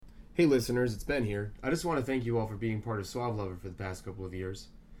Hey listeners, it's Ben here. I just want to thank you all for being part of Suave Lover for the past couple of years.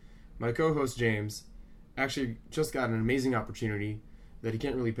 My co-host James actually just got an amazing opportunity that he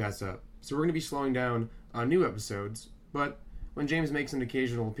can't really pass up. So we're going to be slowing down on new episodes, but when James makes an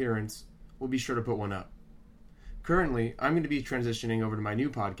occasional appearance, we'll be sure to put one up. Currently, I'm going to be transitioning over to my new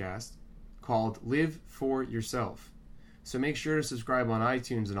podcast called Live For Yourself. So make sure to subscribe on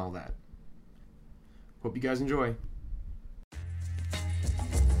iTunes and all that. Hope you guys enjoy.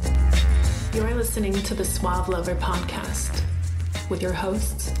 You're listening to the Suave Lover podcast with your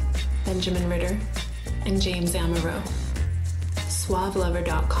hosts, Benjamin Ritter and James Amaro.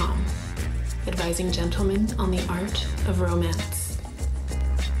 SuaveLover.com, advising gentlemen on the art of romance.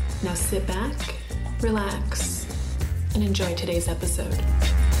 Now sit back, relax, and enjoy today's episode.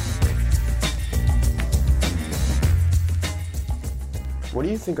 What do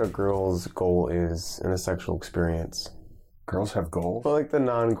you think a girl's goal is in a sexual experience? Girls have goals? Well, like the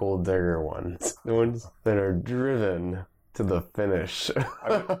non-gold digger ones. The ones that are driven to the finish.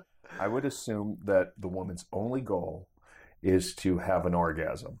 I would assume that the woman's only goal is to have an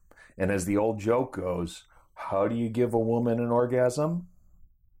orgasm. And as the old joke goes, how do you give a woman an orgasm?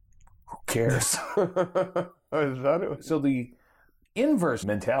 Who cares? I thought it was... So the inverse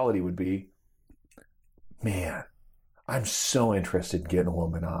mentality would be, man, I'm so interested in getting a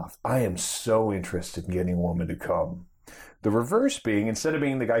woman off. I am so interested in getting a woman to come. The reverse being, instead of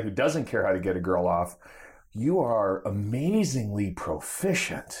being the guy who doesn't care how to get a girl off, you are amazingly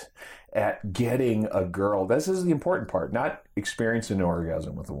proficient at getting a girl. This is the important part. Not experiencing an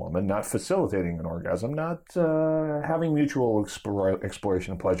orgasm with a woman, not facilitating an orgasm, not having mutual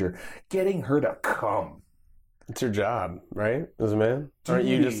exploration of pleasure, getting her to come. It's your job, right, as a man? Aren't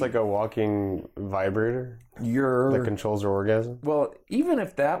you just like a walking vibrator that controls her orgasm? Well, even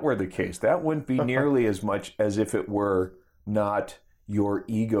if that were the case, that wouldn't be nearly as much as if it were not your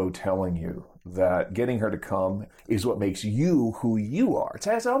ego telling you that getting her to come is what makes you who you are.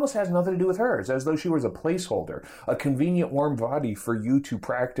 It almost has nothing to do with her. It's as though she was a placeholder, a convenient warm body for you to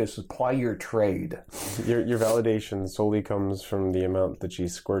practice, apply your trade. Your validation solely comes from the amount that she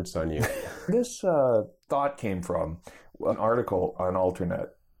squirts on you. This thought came from an article on Alternet.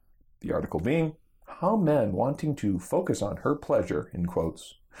 The article being, how men wanting to focus on her pleasure, in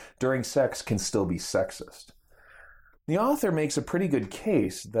quotes, during sex can still be sexist. The author makes a pretty good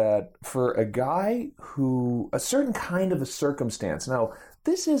case that for a guy who, a certain kind of a circumstance, now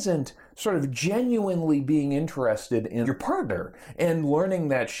this isn't sort of genuinely being interested in your partner and learning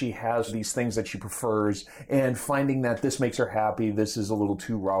that she has these things that she prefers and finding that this makes her happy, this is a little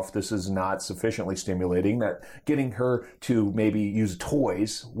too rough, this is not sufficiently stimulating, that getting her to maybe use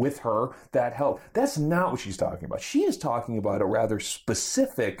toys with her, that help. That's not what she's talking about. She is talking about a rather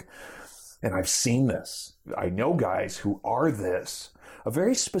specific, and I've seen this, I know guys who are this, a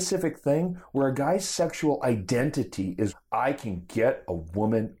very specific thing where a guy's sexual identity is, I can get a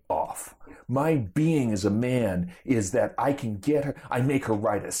woman off. My being as a man is that I can get her, I make her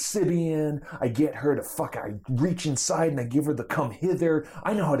ride a Sybian, I get her to I reach inside and I give her the come hither.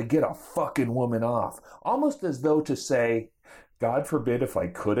 I know how to get a fucking woman off. Almost as though to say, God forbid if I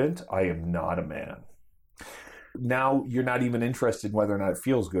couldn't, I am not a man. Now you're not even interested in whether or not it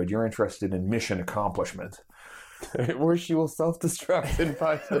feels good. You're interested in mission accomplishment. Where she will self-destruct in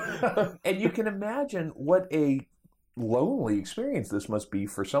 5 seconds. And you can imagine what a lonely experience this must be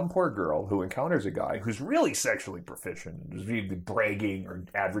for some poor girl who encounters a guy who's really sexually proficient, who's really bragging or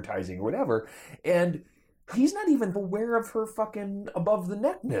advertising or whatever, and he's not even aware of her fucking above the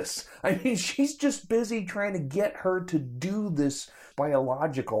neckness. I mean, she's just busy trying to get her to do this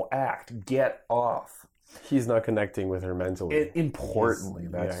biological act, get off. He's not connecting with her mentally. Importantly,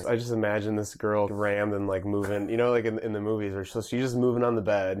 I just imagine this girl rammed and like moving, you know, like in the movies where she's just moving on the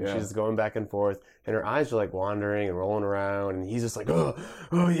bed and she's going back and forth and her eyes are like wandering and rolling around and he's just like, oh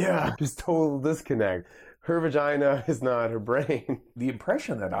yeah, just total disconnect. Her vagina is not her brain. The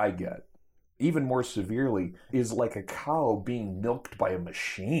impression that I get, even more severely, is like a cow being milked by a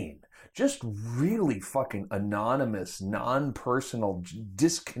machine. Just really fucking anonymous, non-personal,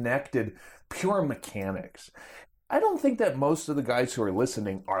 disconnected, pure mechanics. I don't think that most of the guys who are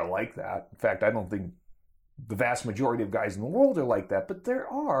listening are like that. In fact, I don't think the vast majority of guys in the world are like that. But there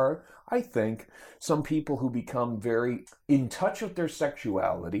are, I think, some people who become very in touch with their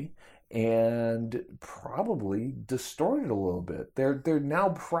sexuality and probably distorted a little bit. They're now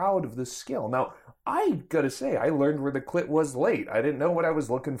proud of this skill. Now, I gotta say, I learned where the clit was late. I didn't know what I was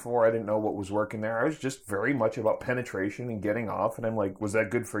looking for. I didn't know what was working there. I was just very much about penetration and getting off. And I'm like, was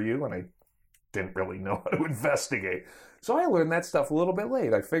that good for you? And I didn't really know how to investigate. So I learned that stuff a little bit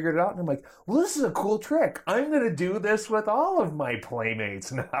late. I figured it out, and I'm like, well, this is a cool trick. I'm going to do this with all of my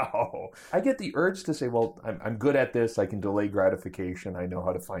playmates now. I get the urge to say, well, I'm good at this. I can delay gratification. I know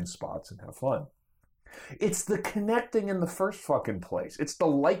how to find spots and have fun. It's the connecting in the first fucking place. It's the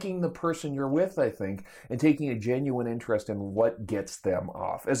liking the person you're with, I think, and taking a genuine interest in what gets them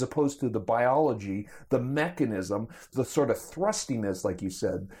off, as opposed to the biology, the mechanism, the sort of thrustiness, like you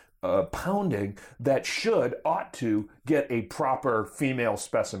said, pounding that ought to get a proper female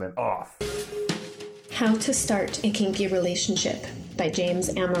specimen off. How to Start a Kinky Relationship by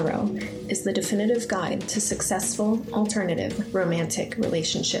James Amaro is the definitive guide to successful alternative romantic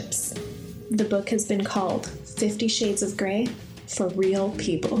relationships. The book has been called 50 Shades of Grey for Real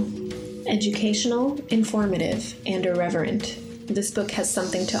People. Educational, informative, and irreverent, this book has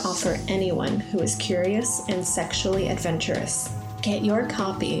something to offer anyone who is curious and sexually adventurous. Get your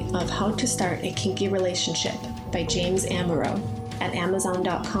copy of How to Start a Kinky Relationship by James Amaro at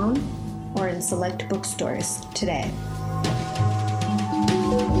Amazon.com or in select bookstores today.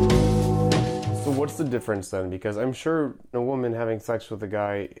 So what's the difference then? Because I'm sure a woman having sex with a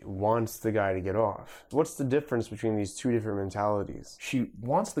guy wants the guy to get off. What's the difference between these two different mentalities? She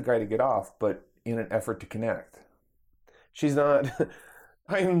wants the guy to get off, but in an effort to connect. She's not,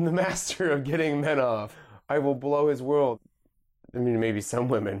 I am the master of getting men off. I will blow his world. I mean, maybe some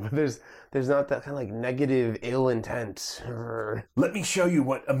women, but there's not that kind of like negative, ill intent. Let me show you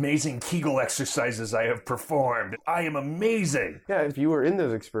what amazing Kegel exercises I have performed. I am amazing. Yeah, if you were in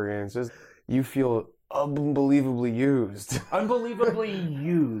those experiences, you feel unbelievably used. Unbelievably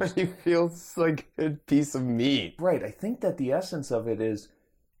used. You feel like a piece of meat. Right. I think that the essence of it is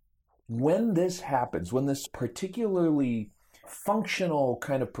when this happens, when this particularly functional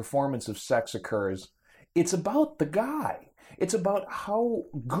kind of performance of sex occurs, it's about the guy. It's about how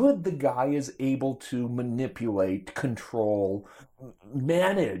good the guy is able to manipulate, control,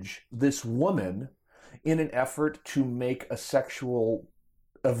 manage this woman in an effort to make a sexual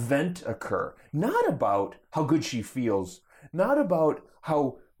event occur. Not about how good she feels, not about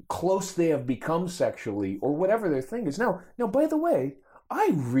how close they have become sexually or whatever their thing is. Now, by the way,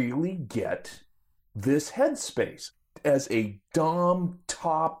 I really get this headspace. As a dom,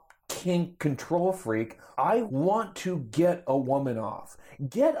 top, kink control freak, I want to get a woman off.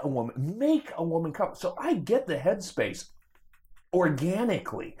 Get a woman, make a woman come. So I get the headspace.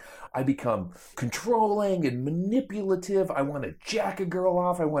 Organically, I become controlling and manipulative. I want to jack a girl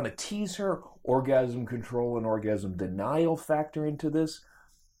off. I want to tease her. Orgasm control and orgasm denial factor into this.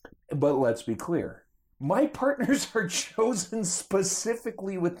 But let's be clear. My partners are chosen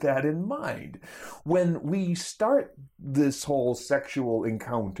specifically with that in mind. When we start this whole sexual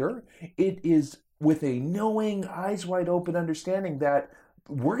encounter, it is with a knowing, eyes wide open understanding that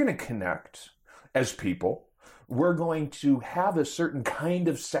we're going to connect as people. We're going to have a certain kind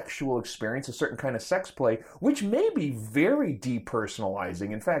of sexual experience, a certain kind of sex play, which may be very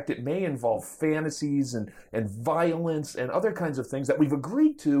depersonalizing. In fact, it may involve fantasies and violence and other kinds of things that we've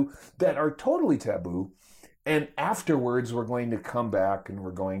agreed to that are totally taboo. And afterwards, we're going to come back and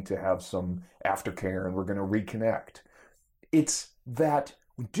we're going to have some aftercare and we're going to reconnect. It's that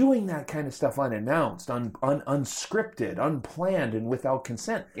doing that kind of stuff unannounced, unscripted, unplanned, and without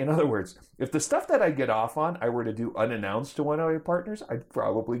consent. In other words, if the stuff that I get off on I were to do unannounced to one of my partners, I'd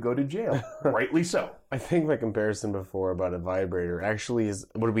probably go to jail. Rightly so. I think my comparison before about a vibrator actually is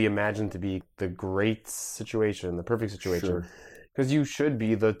what we imagine to be the great situation, the perfect situation. Because you should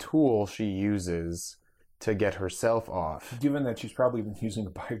be the tool she uses to get herself off. Given that she's probably been using a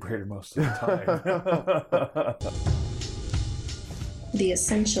vibrator most of the time. The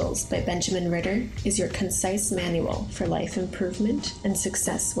Essentials by Benjamin Ritter is your concise manual for life improvement and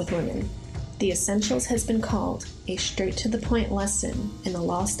success with women. The Essentials has been called a straight-to-the-point lesson in the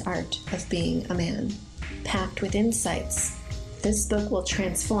lost art of being a man. Packed with insights, this book will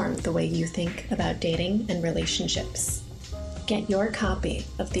transform the way you think about dating and relationships. Get your copy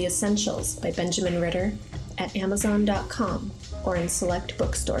of The Essentials by Benjamin Ritter at Amazon.com or in select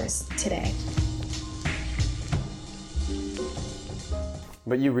bookstores today.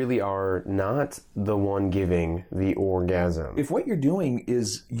 But you really are not the one giving the orgasm. If what you're doing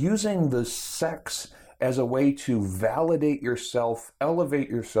is using the sex as a way to validate yourself, elevate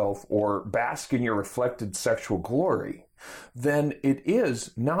yourself, or bask in your reflected sexual glory, then it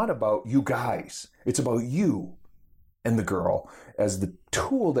is not about you guys. It's about you and the girl as the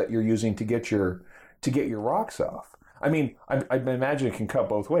tool that you're using to get your rocks off. I mean, I imagine it can cut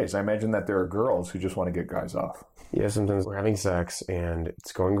both ways. I imagine that there are girls who just want to get guys off. Yeah, sometimes we're having sex and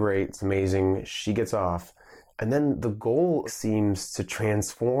it's going great, it's amazing, she gets off, And then the goal seems to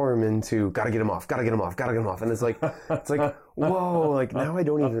transform into gotta get him off. And it's like, whoa, like now I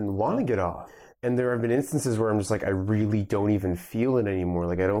don't even want to get off. And there have been instances where I'm just like, I really don't even feel it anymore.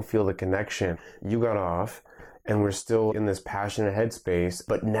 Like I don't feel the connection. You got off and we're still in this passionate headspace,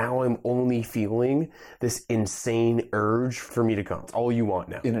 but now I'm only feeling this insane urge for me to come. It's all you want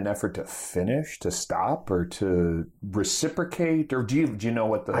now. In an effort to finish, to stop, or to reciprocate, or do you know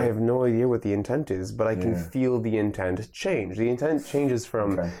what the... I have no idea what the intent is, but I can feel the intent change. The intent changes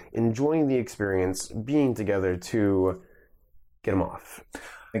from enjoying the experience, being together, to get them off.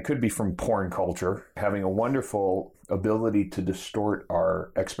 It could be from porn culture, having a wonderful ability to distort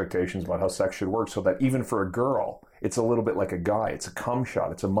our expectations about how sex should work, so that even for a girl, it's a little bit like a guy. It's a cum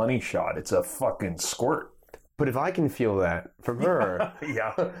shot. It's a money shot. It's a fucking squirt. But if I can feel that from her,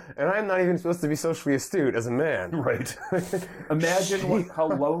 and I'm not even supposed to be socially astute as a man. Right. Imagine how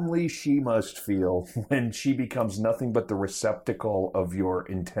lonely she must feel when she becomes nothing but the receptacle of your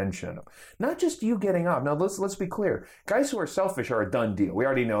intention. Not just you getting off. Now, let's be clear. Guys who are selfish are a done deal. We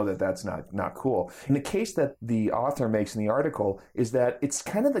already know that that's not cool. And the case that the author makes in the article is that it's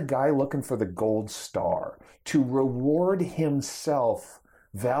kind of the guy looking for the gold star to reward himself,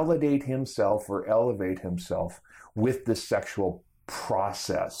 validate himself, or elevate himself with the sexual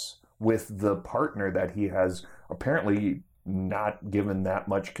process with the partner that he has apparently not given that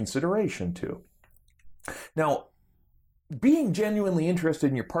much consideration to. Now, being genuinely interested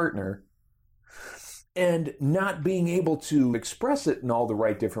in your partner and not being able to express it in all the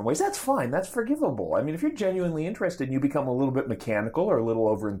right different ways, that's fine. That's forgivable. I mean, if you're genuinely interested and you become a little bit mechanical or a little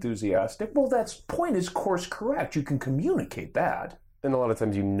over-enthusiastic, well, point is course correct. You can communicate that. And a lot of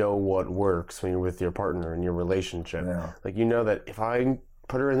times you know what works when you're with your partner in your relationship. Yeah. Like, you know that if I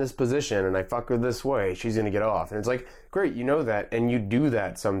put her in this position and I fuck her this way, she's going to get off. And it's like, great, you know that. And you do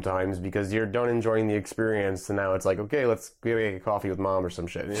that sometimes because you're done enjoying the experience. And now it's like, okay, let's go make a coffee with mom or some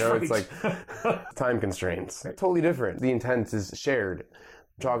shit. You know, It's like time constraints. Totally different. The intent is shared.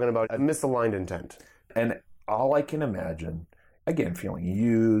 I'm talking about a misaligned intent. And all I can imagine, again, feeling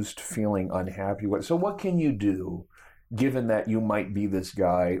used, feeling unhappy. So what can you do, given that you might be this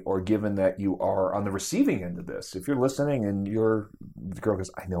guy, or given that you are on the receiving end of this? If you're listening and the girl goes,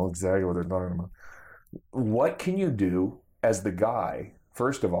 I know exactly what they're talking about. What can you do as the guy,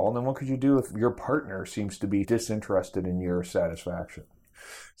 first of all, and then what could you do if your partner seems to be disinterested in your satisfaction?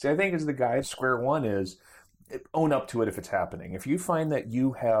 See, I think as the guy, square one is own up to it if it's happening. If you find that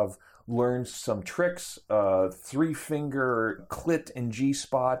you have learned some tricks, 3-finger clit and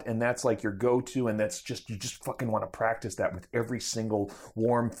G-spot, and that's like your go-to, and that's just, you just fucking want to practice that with every single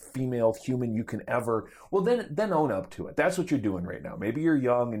warm female human you can ever, well, then own up to it. That's what you're doing right now. Maybe you're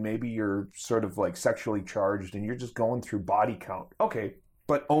young and maybe you're sort of like sexually charged and you're just going through body count. Okay,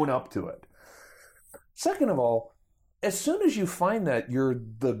 but own up to it. Second of all, as soon as you find that you're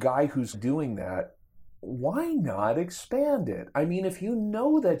the guy who's doing that, why not expand it? I mean, if you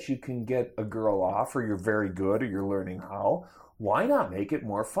know that you can get a girl off, or you're very good, or you're learning how, why not make it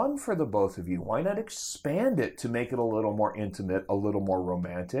more fun for the both of you? Why not expand it to make it a little more intimate, a little more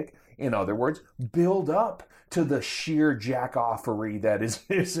romantic? In other words, build up to the sheer jack-offery that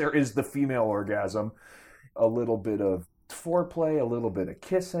is the female orgasm. A little bit of foreplay, a little bit of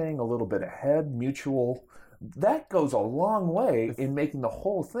kissing, a little bit of head, mutual. That goes a long way in making the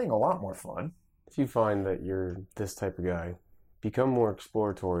whole thing a lot more fun. If you find that you're this type of guy, become more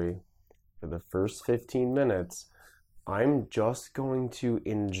exploratory. For the first 15 minutes, I'm just going to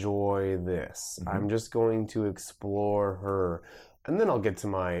enjoy this. Mm-hmm. I'm just going to explore her. And then I'll get to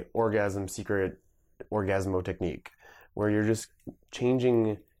my secret orgasmo technique, where you're just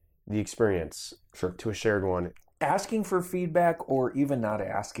changing the experience to a shared one. Asking for feedback, or even not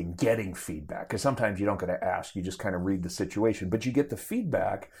asking, getting feedback. Because sometimes you don't get to ask, you just kind of read the situation. But you get the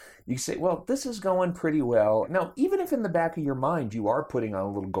feedback, you say, well, this is going pretty well. Now, even if in the back of your mind you are putting on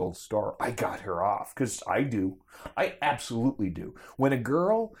a little gold star, I got her off, because I do. I absolutely do. When a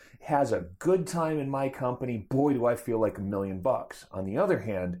girl has a good time in my company, boy, do I feel like $1 million. On the other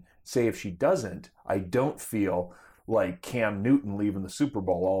hand, say if she doesn't, I don't feel like Cam Newton leaving the Super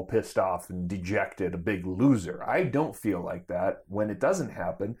Bowl all pissed off and dejected, a big loser. I don't feel like that when it doesn't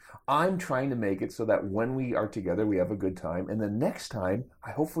happen. I'm trying to make it so that when we are together, we have a good time. And then next time,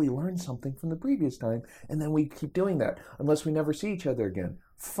 I hopefully learn something from the previous time. And then we keep doing that unless we never see each other again.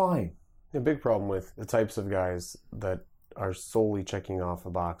 Fine. The big problem with the types of guys that are solely checking off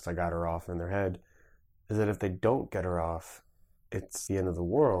a box, I got her off, in their head, is that if they don't get her off, it's the end of the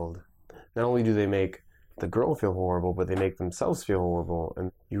world. Not only do they make the girl feel horrible, but they make themselves feel horrible.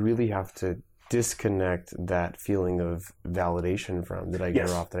 And you really have to disconnect that feeling of validation from. Did I get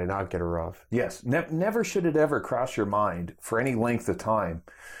Yes. her off? Did I not get her off? Yes, never should it ever cross your mind for any length of time.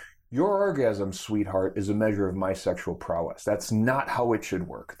 Your orgasm, sweetheart, is a measure of my sexual prowess. That's not how it should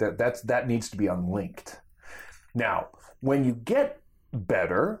work. That needs to be unlinked. Now, when you get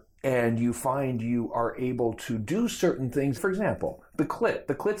better and you find you are able to do certain things, for example, the clit.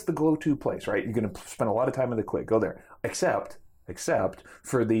 The clit's the go-to place, right? You're going to spend a lot of time in the clit. Go there. Except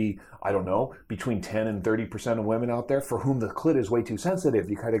for the, I don't know, between 10 and 30% of women out there for whom the clit is way too sensitive.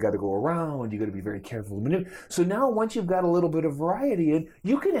 You kind of got to go around. You got to be very careful. So now once you've got a little bit of variety in,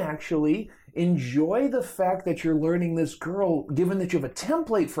 you can actually enjoy the fact that you're learning this girl, given that you have a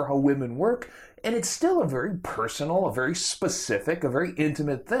template for how women work. And it's still a very personal, a very specific, a very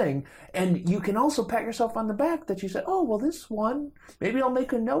intimate thing. And you can also pat yourself on the back that you said, oh, well, this one, maybe I'll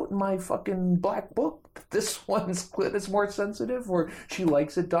make a note in my fucking black book. This one's clit is more sensitive, or she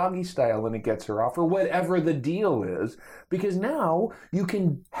likes it doggy style and it gets her off, or whatever the deal is. Because now you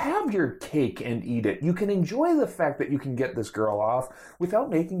can have your cake and eat it. You can enjoy the fact that you can get this girl off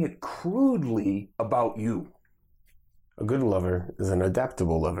without making it crudely about you. A good lover is an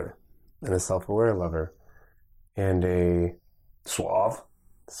adaptable lover, and a self-aware lover, and a Suave.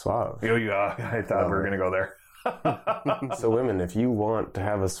 suave. Yeah, I thought we were going to go there. So women, if you want to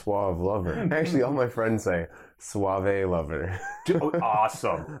have a suave lover, actually all my friends say, suave lover.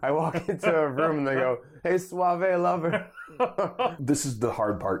 Awesome. I walk into a room and they go, hey, suave lover. This is the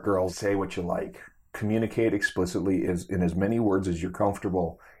hard part, girls. Say what you like. Communicate explicitly in as many words as you're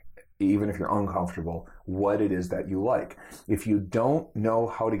comfortable, even if you're uncomfortable, what it is that you like. If you don't know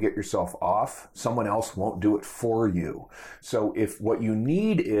how to get yourself off, someone else won't do it for you. So if what you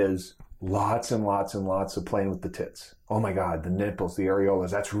need is lots and lots and lots of playing with the tits. Oh my God, the nipples, the areolas,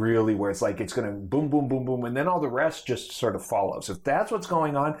 that's really where it's like it's going to boom, boom, boom, boom, and then all the rest just sort of follows. If that's what's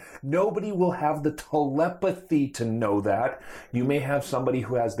going on, nobody will have the telepathy to know that. You may have somebody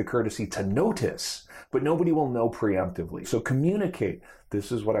who has the courtesy to notice, but nobody will know preemptively. So communicate.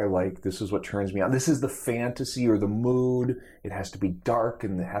 This is what I like. This is what turns me on. This is the fantasy or the mood. It has to be dark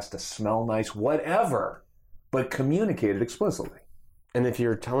and it has to smell nice, whatever. But communicate it explicitly. And if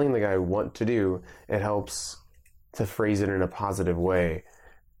you're telling the guy what to do, it helps to phrase it in a positive way.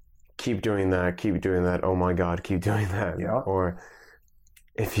 Keep doing that, oh my God, keep doing that. Yeah. Or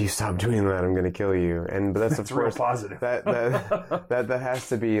if you stop doing that, I'm going to kill you. But that's of course real positive. that has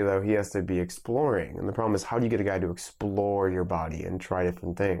to be, though, he has to be exploring. And the problem is, how do you get a guy to explore your body and try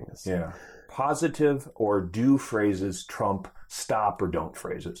different things? Yeah. Positive or do phrases trump stop or don't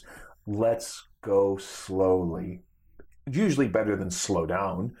phrases. Let's go slowly. Usually better than slow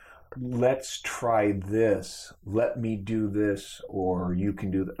down. Let's try this. Let me do this, or you can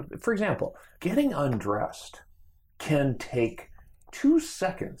do that. For example, getting undressed can take 2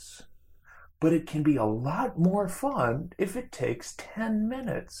 seconds, but it can be a lot more fun if it takes 10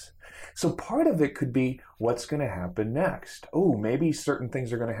 minutes. So part of it could be what's going to happen next. Oh, maybe certain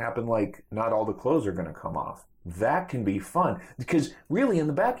things are going to happen, like not all the clothes are going to come off. That can be fun because really in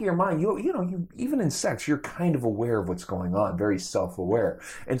the back of your mind, you even in sex, you're kind of aware of what's going on, very self-aware.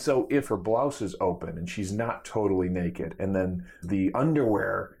 And so if her blouse is open and she's not totally naked and then the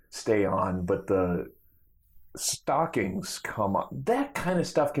underwear stay on, but the stockings come up, that kind of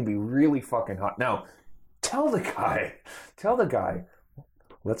stuff can be really fucking hot. Now, tell the guy,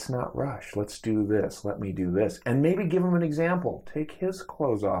 let's not rush. Let's do this. Let me do this. And maybe give him an example. Take his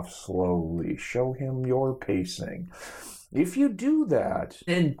clothes off slowly. Show him your pacing. If you do that,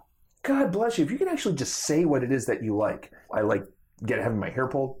 and God bless you, if you can actually just say what it is that you like. I like having my hair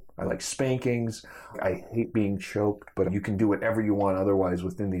pulled. I like spankings. I hate being choked, but you can do whatever you want otherwise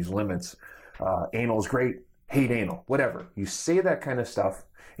within these limits. Anal is great. Hate anal. Whatever. You say that kind of stuff,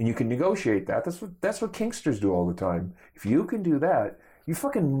 and you can negotiate that. That's what kinksters do all the time. If you can do that, you're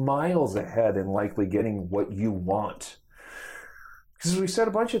fucking miles ahead in likely getting what you want. Because as we said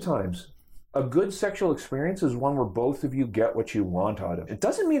a bunch of times, a good sexual experience is one where both of you get what you want out of it. It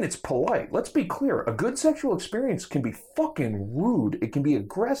doesn't mean it's polite. Let's be clear. A good sexual experience can be fucking rude. It can be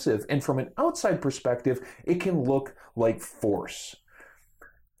aggressive. And from an outside perspective, it can look like force.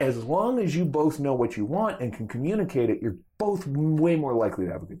 As long as you both know what you want and can communicate it, you're both way more likely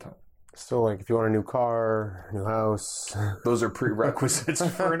to have a good time. So, like, if you want a new car, new house, those are prerequisites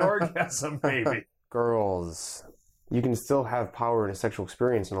for an orgasm, baby. Girls, you can still have power in a sexual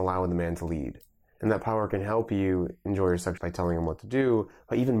experience and allow the man to lead. And that power can help you enjoy your sex by telling him what to do,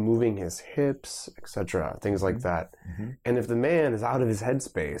 by even moving his hips, etc., things like that. Mm-hmm. And if the man is out of his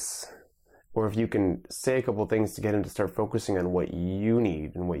headspace, or if you can say a couple things to get him to start focusing on what you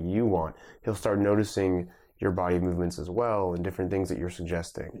need and what you want, he'll start noticing your body movements as well and different things that you're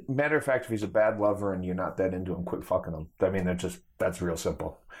suggesting. Matter of fact, if he's a bad lover and you're not that into him, quit fucking him. I mean, that's real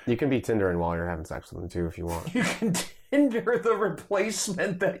simple. You can be Tindering while you're having sex with them too if you want. You can Tinder the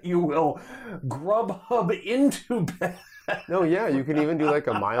replacement that you will Grubhub into bed. No, yeah, you can even do like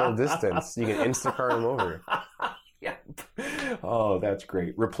a mile distance. You can Instacart them over. Yeah. Oh, that's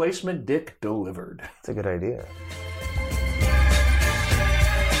great. Replacement dick delivered. It's a good idea.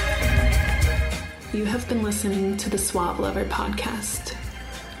 You have been listening to the Suave Lover podcast.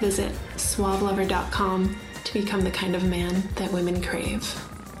 Visit suavelover.com to become the kind of man that women crave.